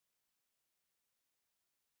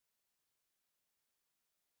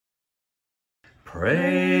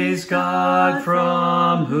Praise God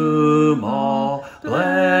from whom all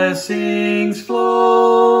blessings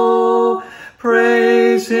flow.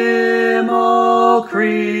 Praise Him, all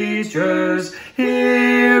creatures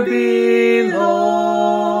here below.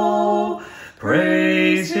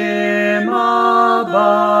 Praise Him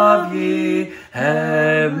above, ye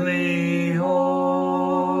heavenly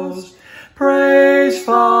hosts. Praise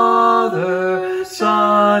Father,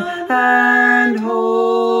 Son, and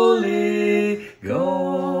Holy Ghost.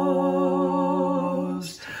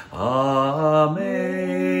 Amazing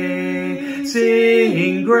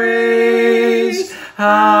grace,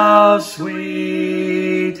 how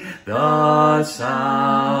sweet the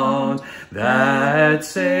sound that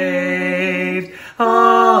saved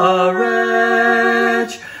a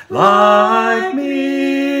wretch like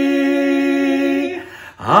me.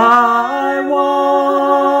 I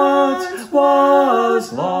once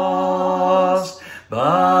was lost,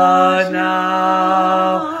 but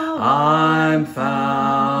now I'm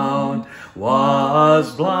found.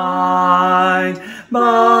 Was blind,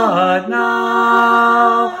 but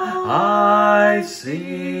now I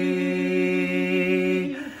see.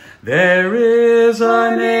 There is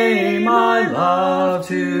a name I love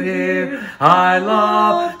to hear, I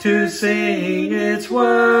love to sing its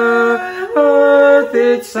worth.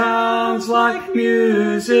 It sounds like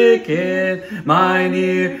music in mine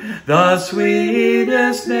ear, the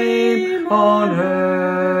sweetest name on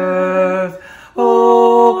earth.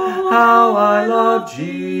 Oh, how I love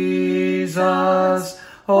Jesus.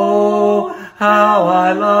 Oh, how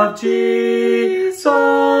I love Jesus.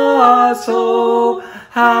 Oh,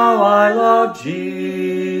 how I love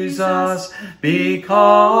Jesus,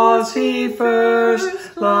 because He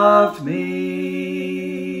first loved me.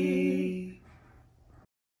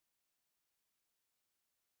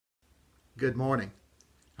 Good morning.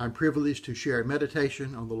 I'm privileged to share a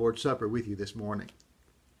meditation on the Lord's Supper with you this morning.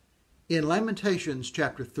 In Lamentations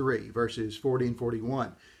chapter 3, verses 40 and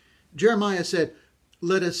 41, Jeremiah said,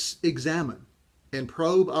 "Let us examine and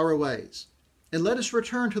probe our ways, and let us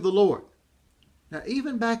return to the Lord." Now,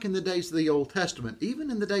 even back in the days of the Old Testament, even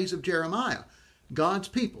in the days of Jeremiah, God's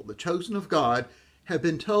people, the chosen of God, have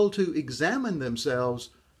been told to examine themselves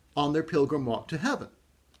on their pilgrim walk to heaven.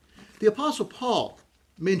 The Apostle Paul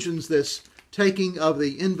mentions this taking of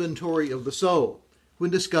the inventory of the soul when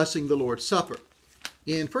discussing the Lord's Supper.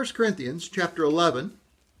 In 1 Corinthians chapter 11,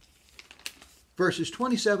 verses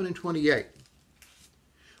 27 and 28,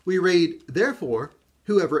 we read, "Therefore,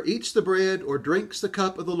 whoever eats the bread or drinks the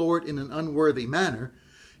cup of the Lord in an unworthy manner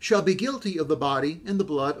shall be guilty of the body and the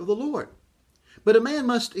blood of the Lord. But a man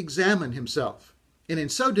must examine himself, and in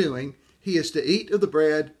so doing he is to eat of the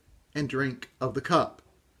bread and drink of the cup."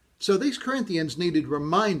 So these Corinthians needed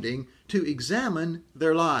reminding to examine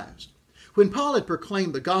their lives. When Paul had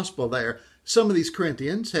proclaimed the gospel there, some of these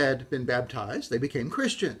Corinthians had been baptized. They became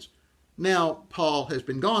Christians. Now Paul has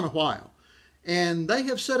been gone a while, and they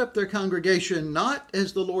have set up their congregation not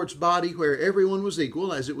as the Lord's body where everyone was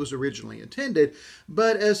equal as it was originally intended,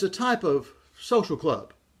 but as a type of social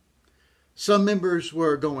club. Some members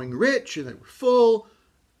were going rich and they were full.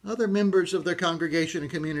 Other members of their congregation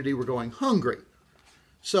and community were going hungry.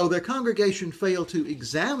 So their congregation failed to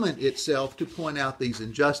examine itself to point out these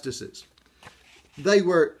injustices. They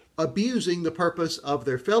were abusing the purpose of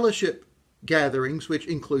their fellowship gatherings, which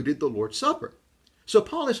included the Lord's Supper. So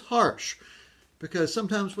Paul is harsh because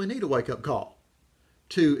sometimes we need a wake-up call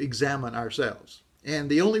to examine ourselves. And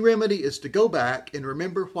the only remedy is to go back and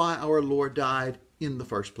remember why our Lord died in the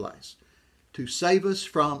first place, to save us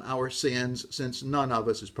from our sins, since none of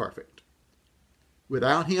us is perfect.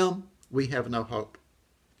 Without Him, we have no hope.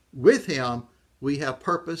 With Him, we have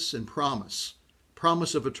purpose and promise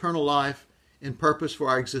of eternal life and purpose for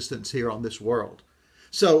our existence here on this world.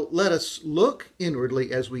 So let us look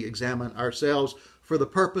inwardly as we examine ourselves for the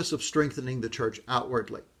purpose of strengthening the church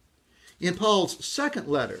outwardly. In Paul's second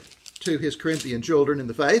letter to his Corinthian children in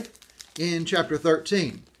the faith, in chapter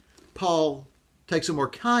 13, Paul takes a more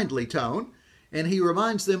kindly tone, and he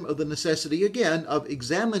reminds them of the necessity again of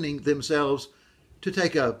examining themselves to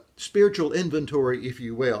take a spiritual inventory, if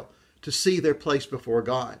you will, to see their place before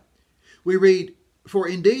God. We read, "For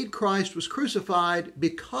indeed Christ was crucified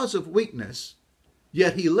because of weakness,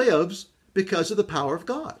 yet He lives because of the power of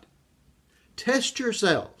God." Test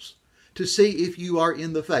yourselves to see if you are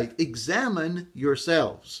in the faith. Examine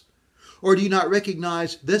yourselves. Or do you not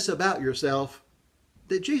recognize this about yourself,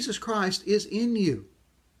 that Jesus Christ is in you?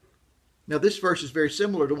 Now this verse is very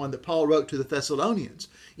similar to one that Paul wrote to the Thessalonians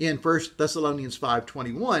in 1 Thessalonians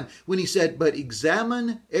 5:21, when he said, "But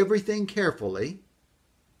examine everything carefully,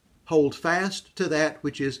 hold fast to that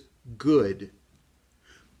which is good."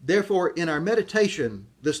 Therefore, in our meditation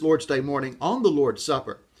this Lord's Day morning on the Lord's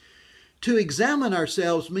Supper, to examine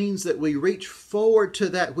ourselves means that we reach forward to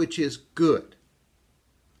that which is good.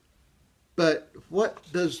 But what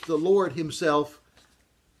does the Lord himself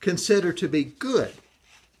consider to be good?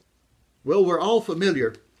 Well, we're all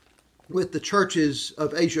familiar with the churches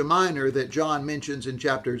of Asia Minor that John mentions in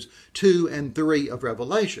chapters 2 and 3 of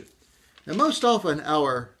Revelation. Now, most often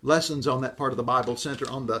our lessons on that part of the Bible center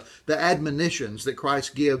on the admonitions that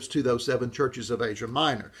Christ gives to those 7 churches of Asia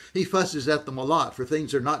Minor. He fusses at them a lot for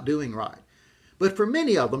things they're not doing right. But for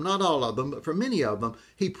many of them, not all of them, but for many of them,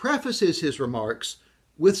 he prefaces his remarks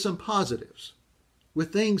with some positives,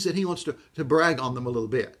 with things that he wants to brag on them a little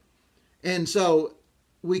bit. And so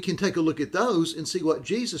we can take a look at those and see what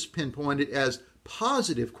Jesus pinpointed as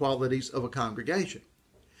positive qualities of a congregation.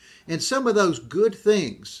 And some of those good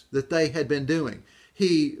things that they had been doing,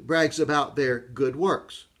 he brags about their good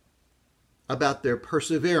works, about their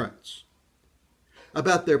perseverance,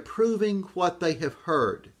 about their proving what they have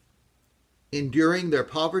heard, enduring their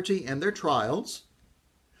poverty and their trials,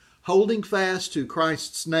 holding fast to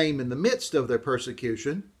Christ's name in the midst of their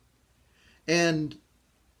persecution. And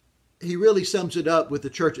he really sums it up with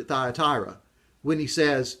the church at Thyatira when he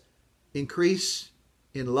says, increase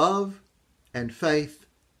in love and faith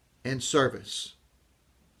and service.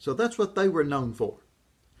 So that's what they were known for.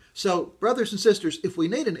 So, brothers and sisters, if we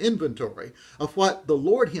need an inventory of what the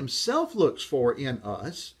Lord himself looks for in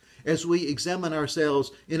us as we examine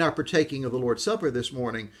ourselves in our partaking of the Lord's Supper this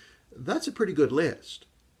morning, that's a pretty good list.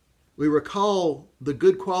 We recall the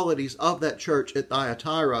good qualities of that church at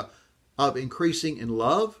Thyatira of increasing in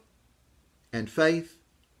love and faith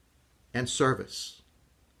and service.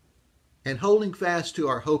 And holding fast to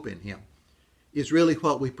our hope in him is really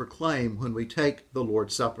what we proclaim when we take the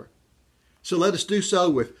Lord's Supper. So let us do so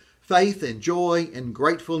with faith and joy and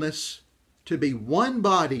gratefulness to be one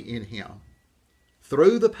body in him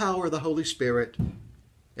through the power of the Holy Spirit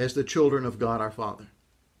as the children of God our Father.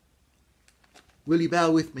 Will you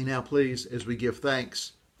bow with me now, please, as we give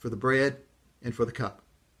thanks for the bread and for the cup.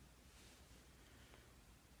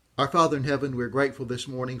 Our Father in heaven, we're grateful this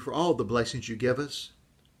morning for all the blessings you give us.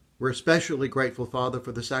 We're especially grateful, Father,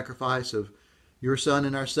 for the sacrifice of your Son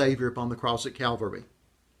and our Savior upon the cross at Calvary.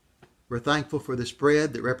 We're thankful for this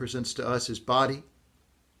bread that represents to us his body.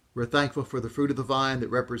 We're thankful for the fruit of the vine that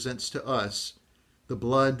represents to us the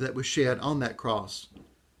blood that was shed on that cross,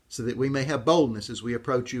 so that we may have boldness as we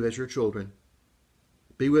approach you as your children.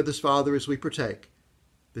 Be with us, Father, as we partake.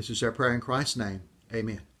 This is our prayer in Christ's name.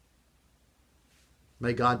 Amen.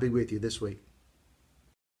 May God be with you this week.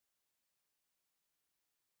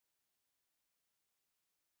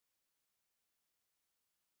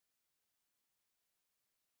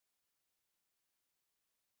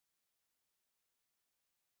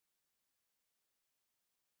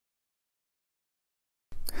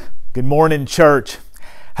 Good morning, church.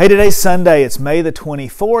 Hey, today's Sunday. It's May the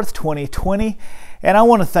 24th, 2020, and I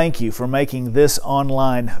want to thank you for making this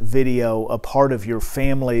online video a part of your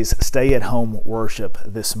family's stay-at-home worship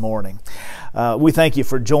this morning. We thank you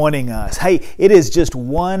for joining us. Hey, it is just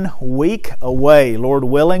 1 week away. Lord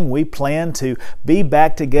willing, we plan to be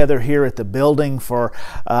back together here at the building for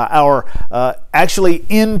our actually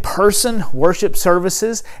in-person worship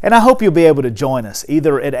services, and I hope you'll be able to join us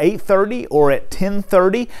either at 8:30 or at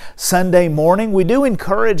 10:30 Sunday morning. We do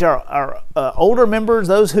encourage our older members,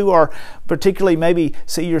 those who are particularly maybe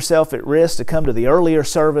see yourself at risk, to come to the earlier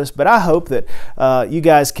service, but I hope that you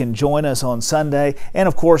guys can join us on Sunday. And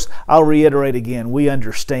of course, I'll reiterate again, we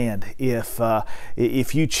understand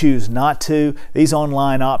if you choose not to. These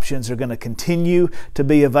online options are going to continue to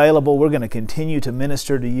be available. We're going to continue to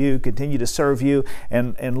minister to you, continue to serve you,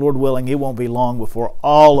 and Lord willing, it won't be long before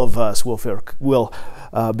all of us will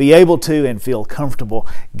be able to and feel comfortable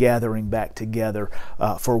gathering back together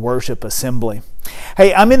for worship assembly.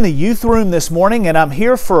 Hey, I'm in the youth room this morning, and I'm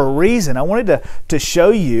here for a reason. I wanted to show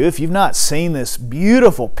you, if you've not seen this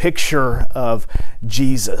beautiful picture of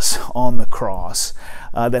Jesus on the cross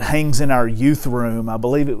that hangs in our youth room. I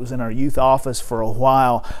believe it was in our youth office for a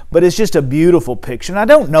while, but it's just a beautiful picture. And I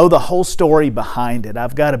don't know the whole story behind it.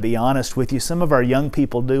 I've got to be honest with you. Some of our young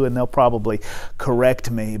people do, and they'll probably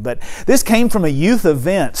correct me. But this came from a youth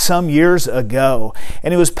event some years ago,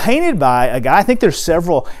 and it was painted by a guy. I think there's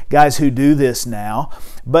several guys who do this now,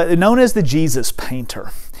 but known as the Jesus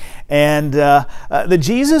Painter. And the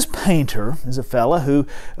Jesus Painter is a fella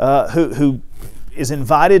who is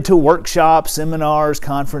invited to workshops, seminars,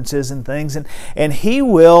 conferences, and things, and he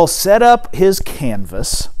will set up his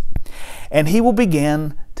canvas, and he will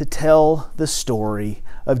begin to tell the story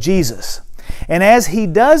of Jesus. And as he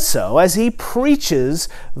does so, as he preaches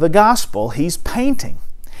the gospel, he's painting.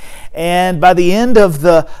 And by the end of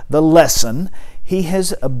the lesson, he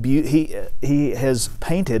has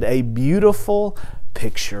painted a beautiful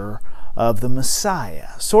picture of the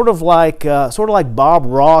Messiah, sort of like Bob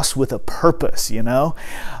Ross with a purpose, you know,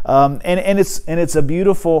 and it's a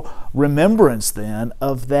beautiful remembrance then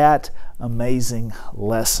of that amazing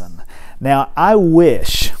lesson. Now, I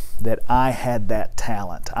wish that I had that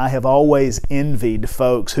talent. I have always envied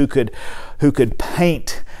folks who could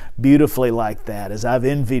paint beautifully like that, as I've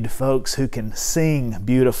envied folks who can sing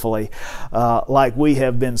beautifully like we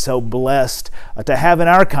have been so blessed to have in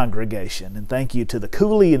our congregation. And thank you to the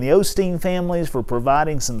Cooley and the Osteen families for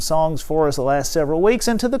providing some songs for us the last several weeks,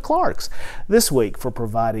 and to the Clarks this week for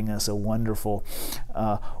providing us a wonderful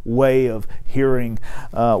way of hearing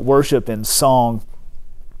worship and song.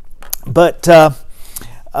 But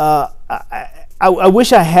I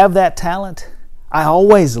wish I have that talent. I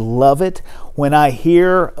always love it when I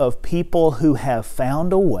hear of people who have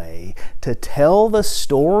found a way to tell the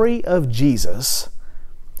story of Jesus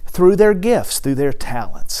through their gifts, through their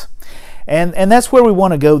talents. And that's where we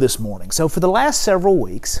want to go this morning. So for the last several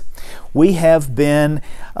weeks, we have been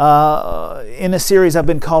in a series I've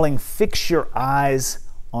been calling Fix Your Eyes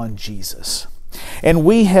on Jesus. And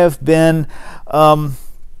we have been,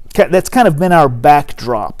 that's kind of been our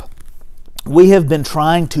backdrop. We have been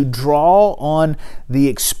trying to draw on the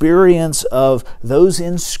experience of those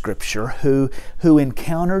in Scripture who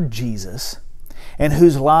encountered Jesus and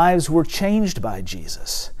whose lives were changed by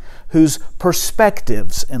Jesus, whose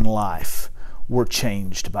perspectives in life were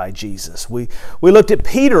changed by Jesus. We looked at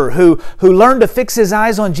Peter, who learned to fix his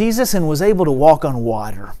eyes on Jesus and was able to walk on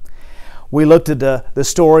water. We looked at the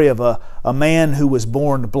story of a man who was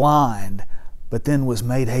born blind, but then was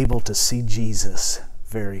made able to see Jesus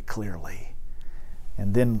very clearly.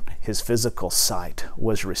 And then his physical sight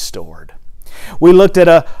was restored. We looked at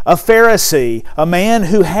a Pharisee, a man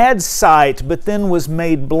who had sight but then was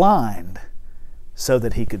made blind so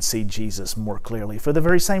that he could see Jesus more clearly for the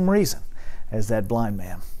very same reason as that blind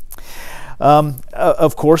man.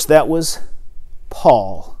 Of course, that was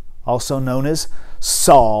Paul, also known as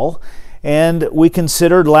Saul. And we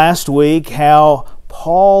considered last week how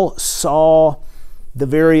Paul saw the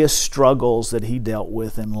various struggles that he dealt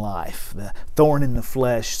with in life, the thorn in the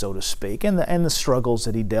flesh, so to speak, and the struggles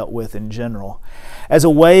that he dealt with in general, as a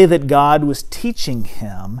way that God was teaching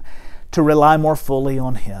him to rely more fully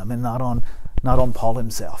on Him and not on Paul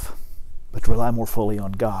himself, but to rely more fully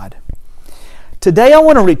on God. Today I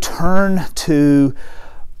want to return to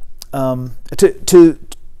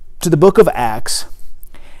the book of Acts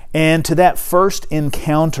and to that first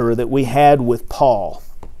encounter that we had with Paul.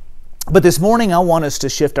 But this morning I want us to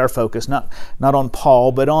shift our focus not on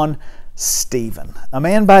Paul, but on Stephen, a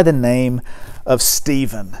man by the name of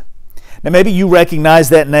Stephen. Now maybe you recognize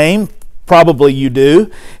that name. Probably you do.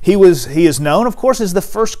 He is known, of course, as the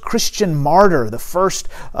first Christian martyr, the first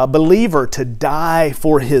believer to die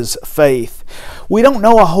for his faith. We don't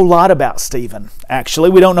know a whole lot about Stephen, actually.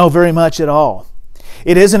 We don't know very much at all.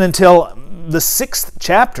 It isn't until the 6th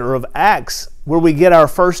chapter of Acts where we get our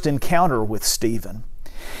first encounter with Stephen.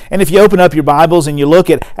 And if you open up your Bibles and you look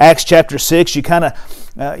at Acts chapter 6, you kind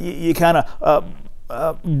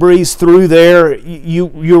of breeze through there.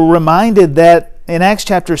 You're reminded that in Acts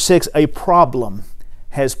chapter 6, a problem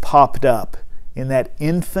has popped up in that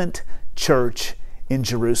infant church in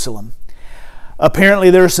Jerusalem. Apparently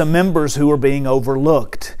there are some members who are being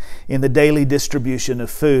overlooked in the daily distribution of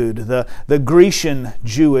food. The Grecian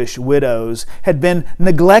Jewish widows had been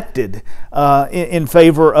neglected in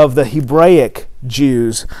favor of the Hebraic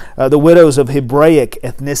Jews, the widows of Hebraic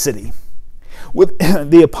ethnicity.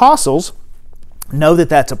 The apostles know that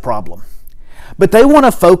that's a problem, but they want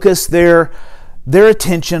to focus their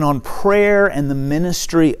attention on prayer and the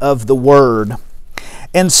ministry of the Word.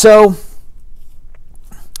 And so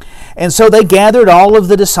they gathered all of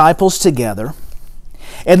the disciples together,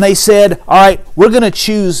 and they said, all right,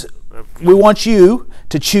 we want you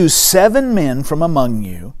to choose 7 men from among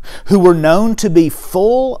you who were known to be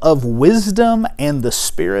full of wisdom and the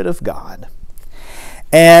Spirit of God,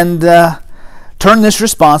 and turn this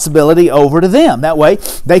responsibility over to them. That way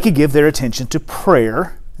they could give their attention to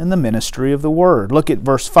prayer and the ministry of the Word. Look at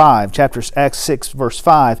verse 5, Acts 6, verse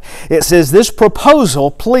 5. It says, this proposal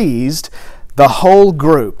pleased the whole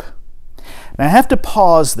group. Now I have to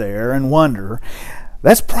pause there and wonder,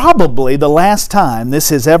 that's probably the last time this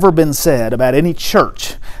has ever been said about any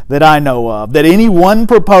church that I know of, that any one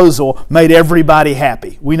proposal made everybody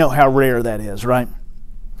happy. We know how rare that is, right?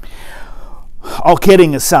 All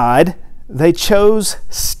kidding aside, they chose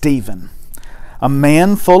Stephen, a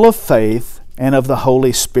man full of faith and of the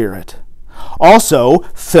Holy Spirit. Also,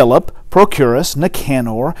 Philip, Prochorus,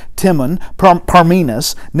 Nicanor, Timon,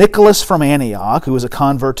 Parmenas, Nicholas from Antioch, who was a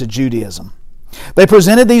convert to Judaism. They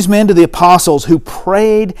presented these men to the apostles, who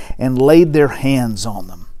prayed and laid their hands on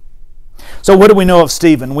them. So what do we know of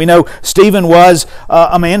Stephen? We know Stephen was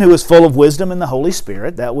a man who was full of wisdom and the Holy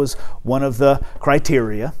Spirit. That was one of the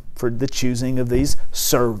criteria for the choosing of these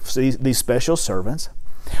special servants.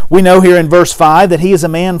 We know here in verse 5 that he is a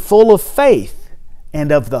man full of faith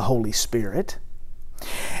and of the Holy Spirit.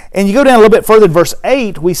 And you go down a little bit further in verse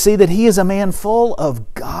 8, we see that he is a man full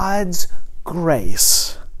of God's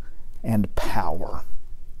grace and power.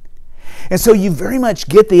 And so you very much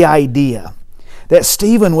get the idea that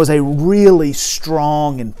Stephen was a really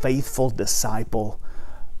strong and faithful disciple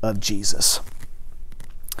of Jesus.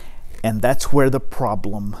 And that's where the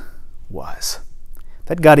problem was.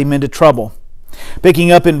 That got him into trouble.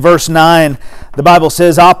 Picking up in verse 9, the Bible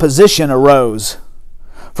says opposition arose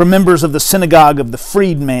from members of the synagogue of the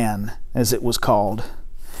freedman, as it was called,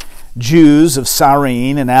 Jews of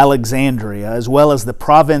Cyrene and Alexandria, as well as the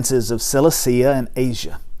provinces of Cilicia and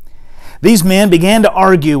Asia. These men began to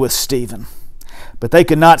argue with Stephen, but they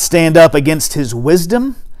could not stand up against his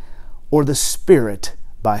wisdom or the Spirit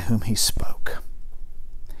by whom he spoke.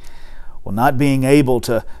 Well, not being able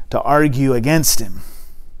to argue against him,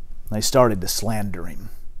 they started to slander him.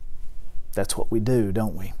 That's what we do,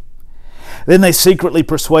 don't we? Then they secretly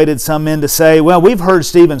persuaded some men to say, well, we've heard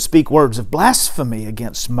Stephen speak words of blasphemy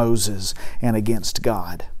against Moses and against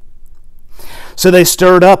God. So they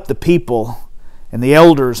stirred up the people and the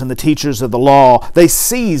elders and the teachers of the law. They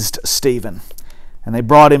seized Stephen and they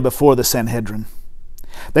brought him before the Sanhedrin.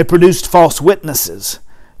 They produced false witnesses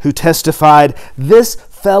who testified, this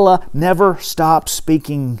fella never stopped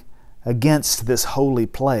speaking against this holy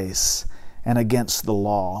place and against the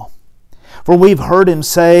law. For we've heard him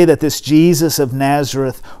say that this Jesus of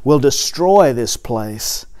Nazareth will destroy this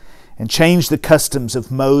place and change the customs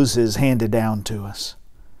of Moses handed down to us.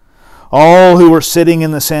 All who were sitting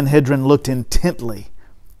in the Sanhedrin looked intently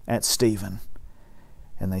at Stephen,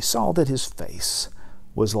 and they saw that his face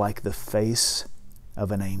was like the face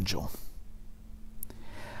of an angel.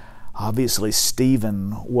 Obviously,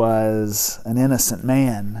 Stephen was an innocent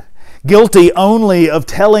man, guilty only of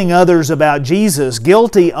telling others about Jesus,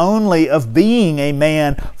 guilty only of being a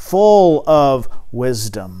man full of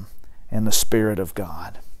wisdom and the Spirit of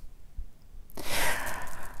God.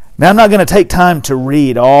 Now, I'm not going to take time to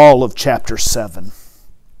read all of chapter 7,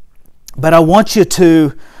 but I want you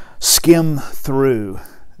to skim through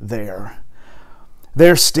there.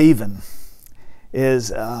 There, Stephen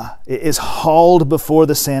is hauled before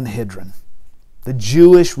the Sanhedrin, the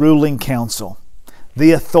Jewish ruling council,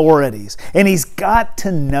 the authorities, and he's got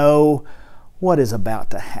to know what is about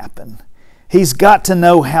to happen. He's got to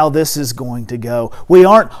know how this is going to go. We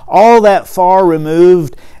aren't all that far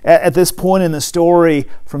removed at this point in the story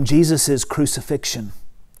from Jesus' crucifixion.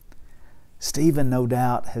 Stephen, no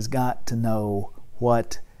doubt, has got to know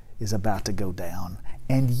what is about to go down.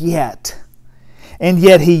 And yet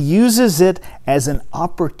he uses it as an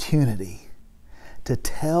opportunity to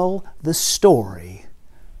tell the story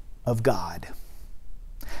of God.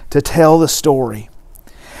 To tell the story.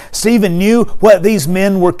 Stephen knew what these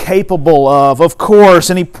men were capable of course,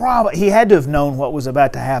 and he had to have known what was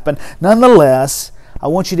about to happen. Nonetheless, I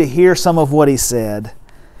want you to hear some of what he said.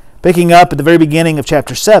 Picking up at the very beginning of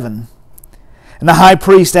chapter 7. And the high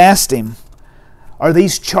priest asked him, "Are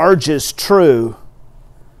these charges true?"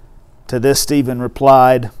 To this Stephen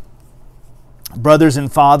replied, "Brothers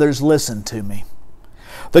and fathers, listen to me.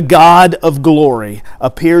 The God of glory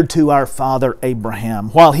appeared to our father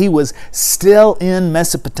Abraham while he was still in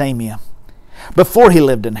Mesopotamia, before he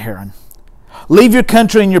lived in Haran. 'Leave your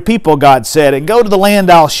country and your people,' God said, 'and go to the land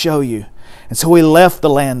I'll show you.' And so he left the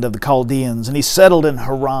land of the Chaldeans and he settled in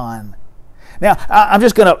Haran." Now, I'm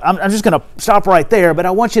just gonna stop right there, but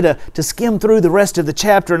I want you to skim through the rest of the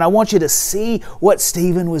chapter, and I want you to see what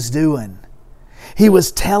Stephen was doing. He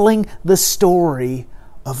was telling the story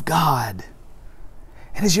of God.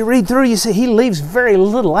 And as you read through, you see he leaves very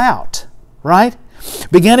little out, right?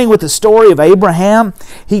 Beginning with the story of Abraham,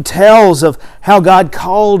 he tells of how God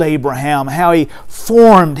called Abraham, how he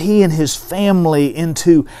formed he and his family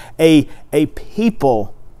into a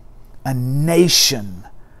people, a nation,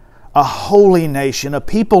 a holy nation, a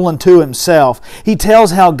people unto himself. He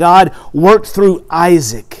tells how God worked through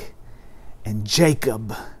Isaac and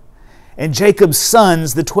Jacob and Jacob's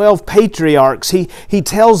sons, the 12 patriarchs. He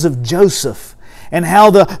tells of Joseph and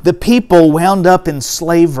how the people wound up in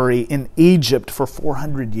slavery in Egypt for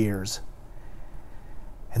 400 years.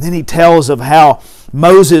 And then he tells of how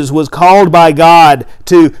Moses was called by God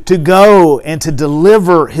to go and to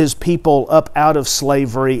deliver his people up out of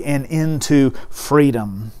slavery and into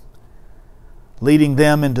freedom, leading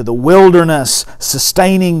them into the wilderness,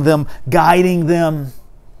 sustaining them, guiding them,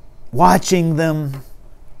 watching them,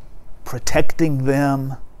 protecting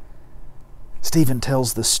them. Stephen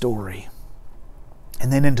tells the story.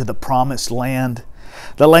 And then into the promised land,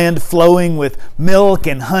 the land flowing with milk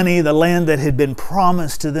and honey, the land that had been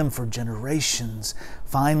promised to them for generations,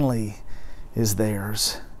 finally is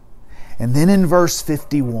theirs. And then in verse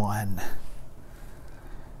 51,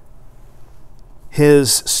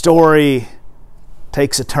 his story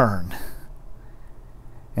takes a turn,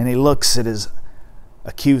 and he looks at his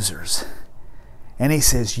accusers, and he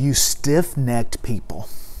says, "You stiff-necked people,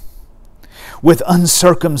 with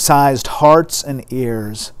uncircumcised hearts and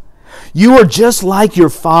ears, you are just like your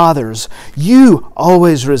fathers. You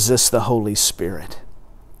always resist the Holy Spirit.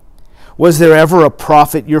 Was there ever a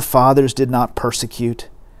prophet your fathers did not persecute?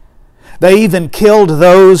 They even killed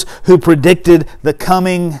those who predicted the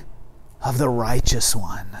coming of the righteous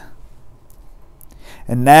one.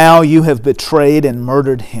 And now you have betrayed and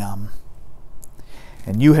murdered him.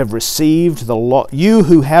 And you have received the law, you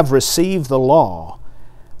who have received the law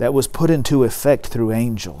that was put into effect through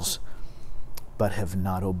angels, but have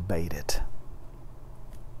not obeyed it."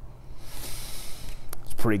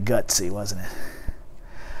 It's pretty gutsy, wasn't it?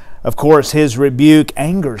 Of course, his rebuke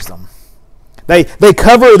angers them. They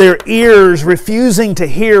cover their ears, refusing to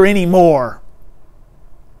hear any more.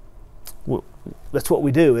 Well, that's what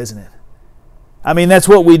we do, isn't it? I mean, that's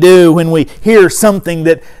what we do when we hear something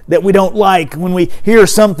that we don't like, when we hear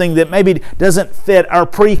something that maybe doesn't fit our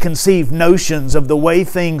preconceived notions of the way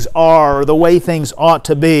things are or the way things ought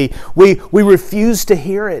to be. We refuse to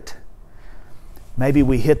hear it. Maybe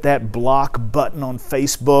we hit that block button on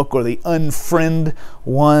Facebook or the unfriend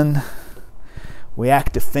one. We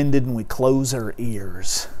act offended and we close our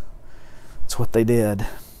ears. That's what they did.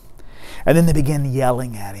 And then they began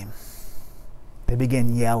yelling at him. They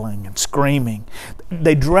begin yelling and screaming.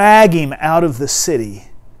 They drag him out of the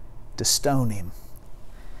city to stone him.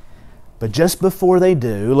 But just before they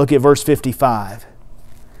do, look at verse 55.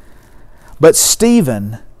 But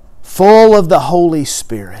Stephen, full of the Holy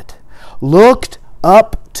Spirit, looked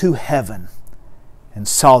up to heaven and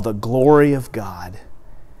saw the glory of God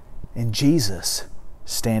and Jesus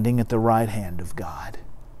standing at the right hand of God.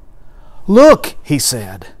 "Look," he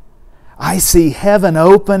said, "I see heaven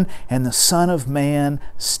open and the Son of Man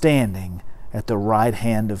standing at the right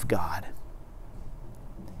hand of God."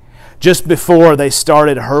 Just before they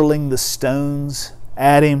started hurling the stones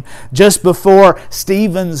at him, just before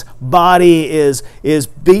Stephen's body is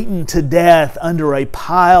beaten to death under a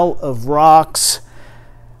pile of rocks,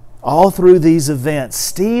 all through these events,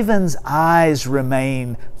 Stephen's eyes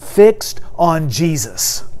remain fixed on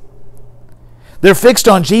Jesus. They're fixed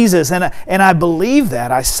on Jesus, and I believe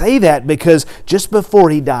that. I say that because just before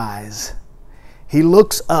he dies, he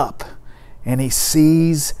looks up and he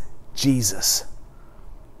sees Jesus.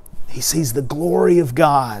 He sees the glory of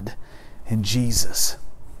God in Jesus.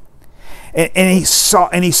 And he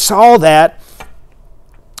saw that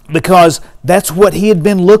because that's what he had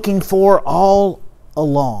been looking for all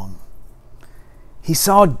along. He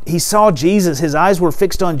saw Jesus. His eyes were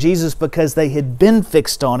fixed on Jesus because they had been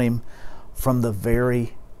fixed on him from the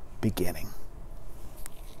very beginning.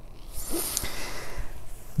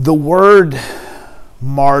 The word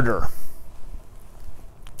martyr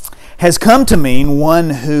has come to mean one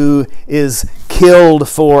who is killed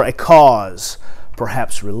for a cause,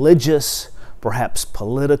 perhaps religious, perhaps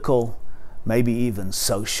political, maybe even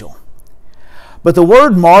social. But the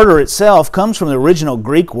word martyr itself comes from the original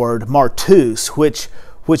Greek word martus,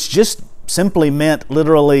 which just simply meant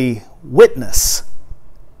literally witness.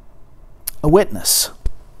 A witness.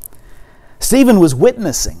 Stephen was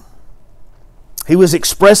witnessing. He was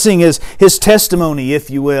expressing his testimony, if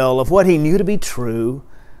you will, of what he knew to be true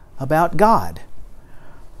about God.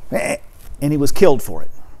 And he was killed for it.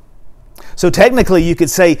 So technically you could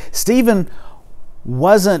say Stephen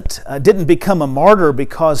didn't become a martyr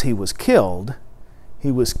because he was killed.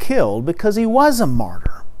 He was killed because he was a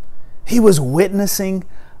martyr. He was witnessing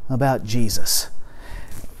about Jesus.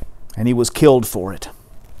 And he was killed for it.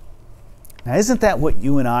 Now, isn't that what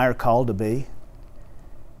you and I are called to be?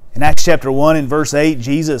 In Acts chapter 1 and verse 8,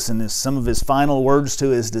 Jesus, in some of his final words to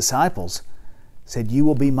his disciples, said, "You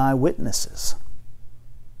will be my witnesses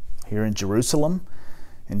here in Jerusalem,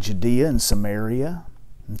 in Judea and Samaria,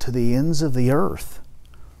 and to the ends of the earth."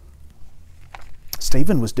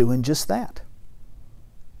 Stephen was doing just that.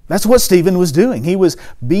 That's what Stephen was doing. He was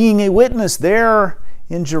being a witness there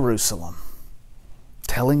in Jerusalem,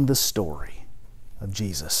 telling the story of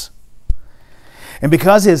Jesus. And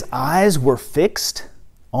because his eyes were fixed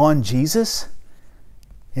on Jesus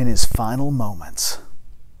in his final moments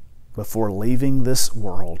before leaving this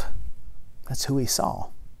world, that's who he saw.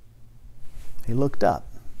 He looked up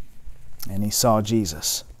and he saw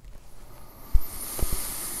Jesus.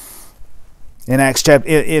 In Acts chapter,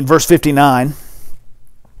 in verse 59,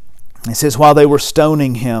 it says, while they were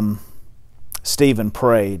stoning him, Stephen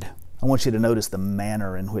prayed. I want you to notice the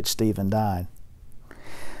manner in which Stephen died.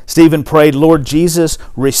 Stephen prayed, Lord Jesus,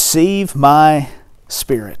 receive my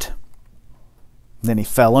spirit. Then he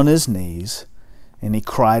fell on his knees and he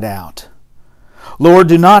cried out, Lord,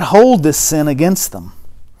 do not hold this sin against them.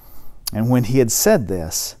 And when he had said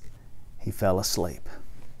this, he fell asleep.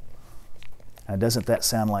 Now, doesn't that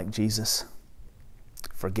sound like Jesus?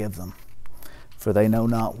 Forgive them, for they know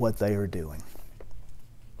not what they are doing.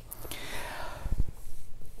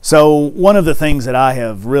 So one of the things that I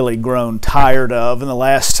have really grown tired of in the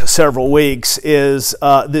last several weeks is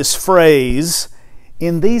this phrase,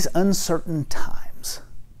 in these uncertain times.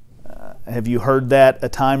 Have you heard that a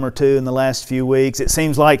time or two in the last few weeks? It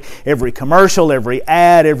seems like every commercial, every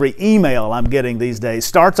ad, every email I'm getting these days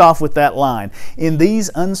starts off with that line, in these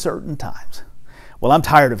uncertain times. Well, I'm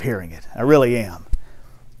tired of hearing it. I really am.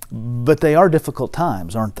 But they are difficult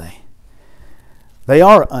times, aren't they? They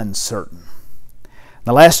are uncertain.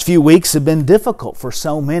 The last few weeks have been difficult for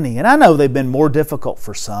so many, and I know they've been more difficult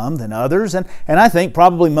for some than others, and I think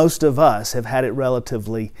probably most of us have had it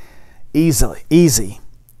relatively easy.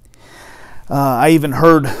 I even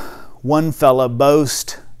heard one fella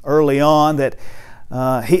boast early on that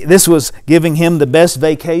this was giving him the best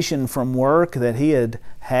vacation from work that he had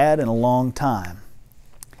had in a long time.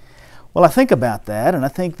 Well, I think about that, and I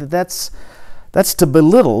think that's to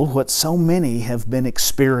belittle what so many have been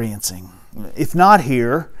experiencing. If not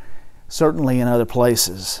here, certainly in other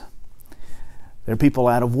places. There are people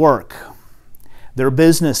out of work. There are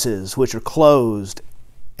businesses which are closed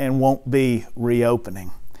and won't be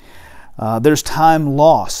reopening. There's time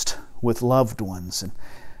lost with loved ones,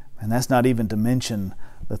 and that's not even to mention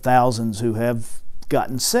the thousands who have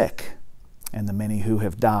gotten sick and the many who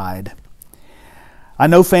have died. I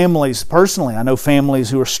know families, personally, I know families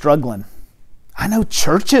who are struggling. I know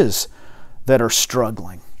churches that are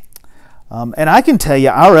struggling. And I can tell you,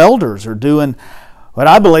 our elders are doing what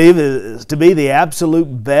I believe is to be the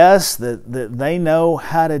absolute best that they know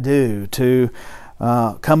how to do to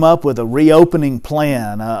come up with a reopening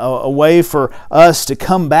plan, a way for us to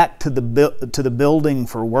come back to the building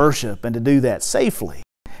for worship and to do that safely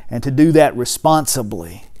and to do that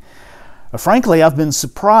responsibly. Frankly, I've been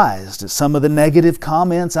surprised at some of the negative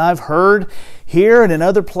comments I've heard here and in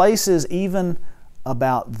other places even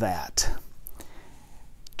about that.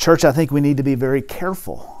 Church, I think we need to be very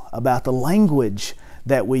careful about the language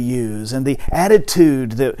that we use and the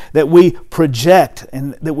attitude that we project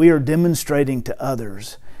and that we are demonstrating to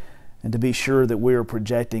others, and to be sure that we are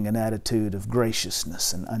projecting an attitude of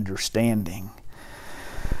graciousness and understanding.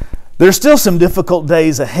 There's still some difficult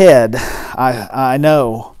days ahead, I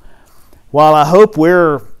know. While I hope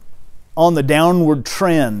we're on the downward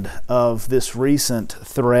trend of this recent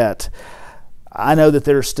threat, I know that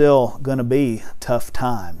there's still going to be tough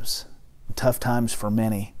times for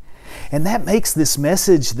many. And that makes this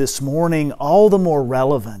message this morning all the more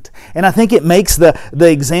relevant. And I think it makes the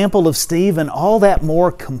example of Stephen all that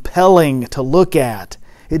more compelling to look at.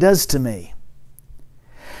 It does to me.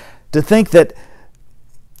 To think that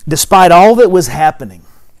despite all that was happening,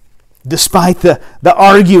 despite the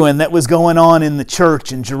arguing that was going on in the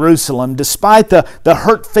church in Jerusalem, despite the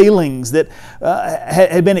hurt feelings that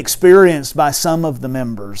had been experienced by some of the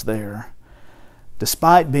members there,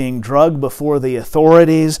 despite being drugged before the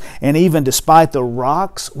authorities, and even despite the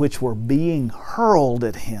rocks which were being hurled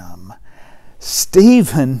at him,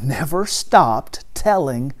 Stephen never stopped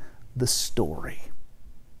telling the story.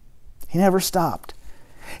 He never stopped.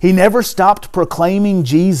 He never stopped proclaiming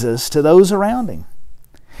Jesus to those around him.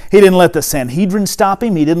 He didn't let the Sanhedrin stop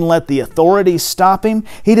him. He didn't let the authorities stop him.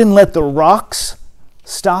 He didn't let the rocks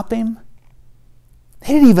stop him.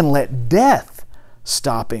 He didn't even let death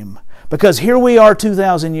stop him. Because here we are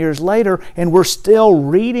 2,000 years later, and we're still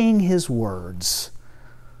reading his words.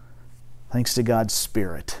 Thanks to God's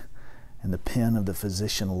Spirit and the pen of the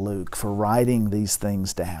physician Luke for writing these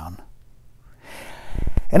things down.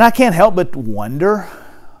 And I can't help but wonder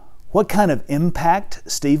what kind of impact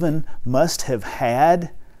Stephen must have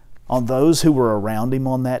had on those who were around him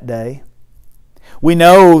on that day. We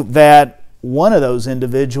know that one of those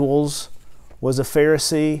individuals was a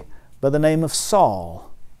Pharisee by the name of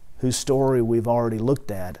Saul, whose story we've already looked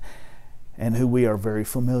at and who we are very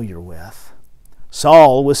familiar with.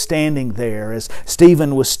 Saul was standing there as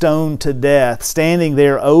Stephen was stoned to death, standing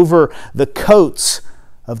there over the coats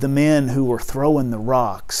of the men who were throwing the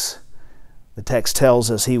rocks. The text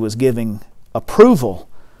tells us he was giving approval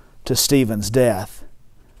to Stephen's death.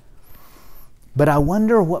 But I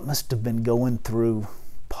wonder what must have been going through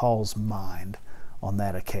Paul's mind on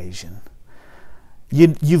that occasion.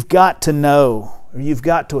 You've got to know, or you've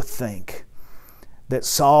got to think, that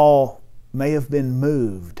Saul may have been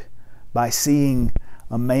moved by seeing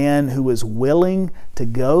a man who was willing to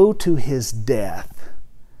go to his death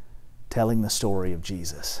telling the story of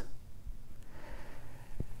Jesus.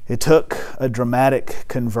 It took a dramatic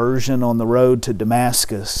conversion on the road to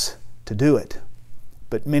Damascus to do it.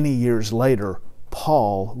 But many years later,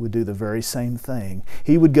 Paul would do the very same thing.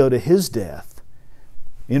 He would go to his death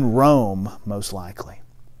in Rome, most likely,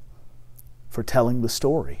 for telling the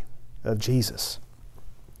story of Jesus.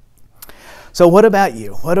 So what about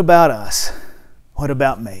you? What about us? What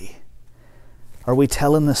about me? Are we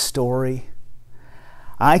telling the story?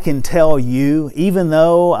 I can tell you, even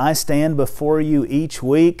though I stand before you each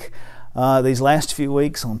week, these last few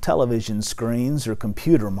weeks on television screens or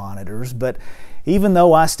computer monitors, but even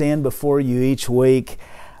though I stand before you each week,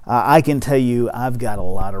 I can tell you I've got a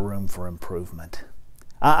lot of room for improvement.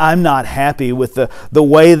 I'm not happy with the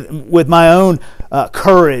way, with my own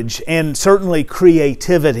courage and certainly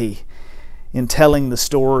creativity in telling the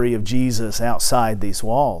story of Jesus outside these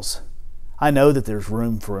walls. I know that there's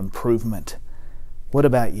room for improvement. What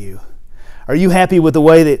about you? Are you happy with the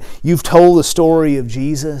way that you've told the story of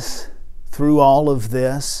Jesus through all of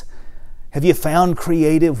this? Have you found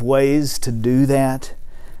creative ways to do that?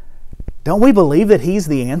 Don't we believe that He's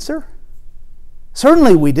the answer?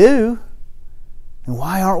 Certainly we do. And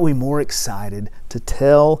why aren't we more excited to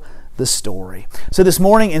tell the story? So this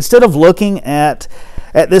morning, instead of looking at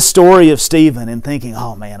this story of Stephen and thinking,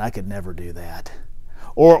 oh man, I could never do that.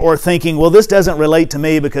 Or thinking, well, this doesn't relate to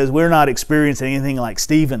me because we're not experiencing anything like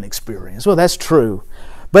Stephen experienced. Well, that's true.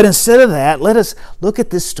 But instead of that, let us look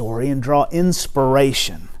at this story and draw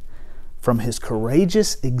inspiration from his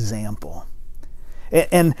courageous example.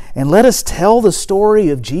 And let us tell the story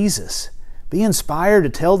of Jesus. Be inspired to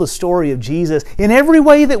tell the story of Jesus in every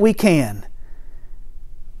way that we can.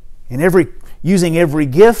 Using every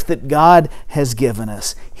gift that God has given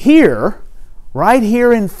us. Here, right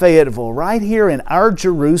here in Fayetteville, right here in our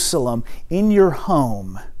Jerusalem, in your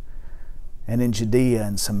home, and in Judea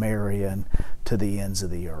and Samaria and to the ends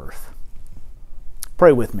of the earth.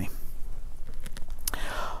 Pray with me.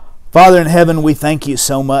 Father in heaven, we thank you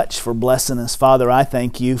so much for blessing us. Father, I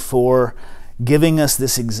thank you for giving us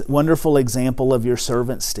this wonderful example of your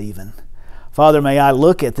servant Stephen. Father, may I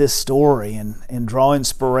look at this story and draw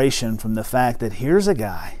inspiration from the fact that here's a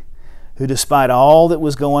guy who, despite all that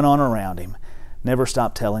was going on around him, never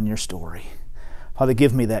stopped telling your story. Father,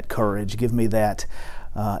 give me that courage. Give me that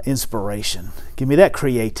inspiration. Give me that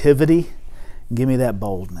creativity. Give me that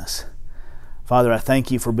boldness. Father, I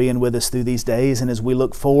thank you for being with us through these days, and as we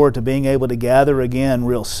look forward to being able to gather again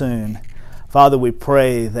real soon, Father, we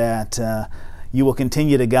pray that you will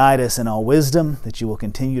continue to guide us in all wisdom, that you will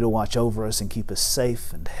continue to watch over us and keep us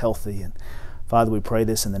safe and healthy. And Father, we pray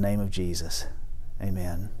this in the name of Jesus.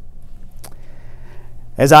 Amen.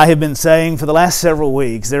 As I have been saying for the last several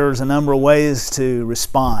weeks, there's a number of ways to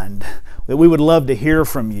respond that we would love to hear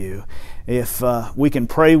from you. If we can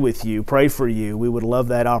pray with you, pray for you, we would love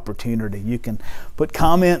that opportunity. You can put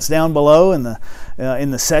comments down below in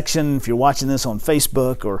the section if you're watching this on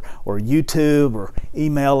Facebook or YouTube, or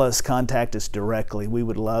email us, contact us directly. We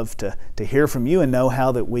would love to hear from you and know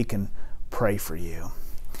how that we can pray for you.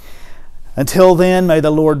 Until then, may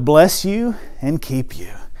the Lord bless you and keep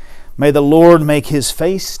you. May the Lord make His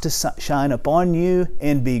face to shine upon you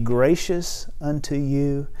and be gracious unto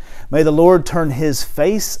you. May the Lord turn His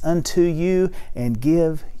face unto you and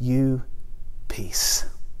give you peace.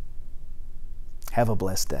 Have a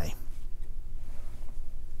blessed day.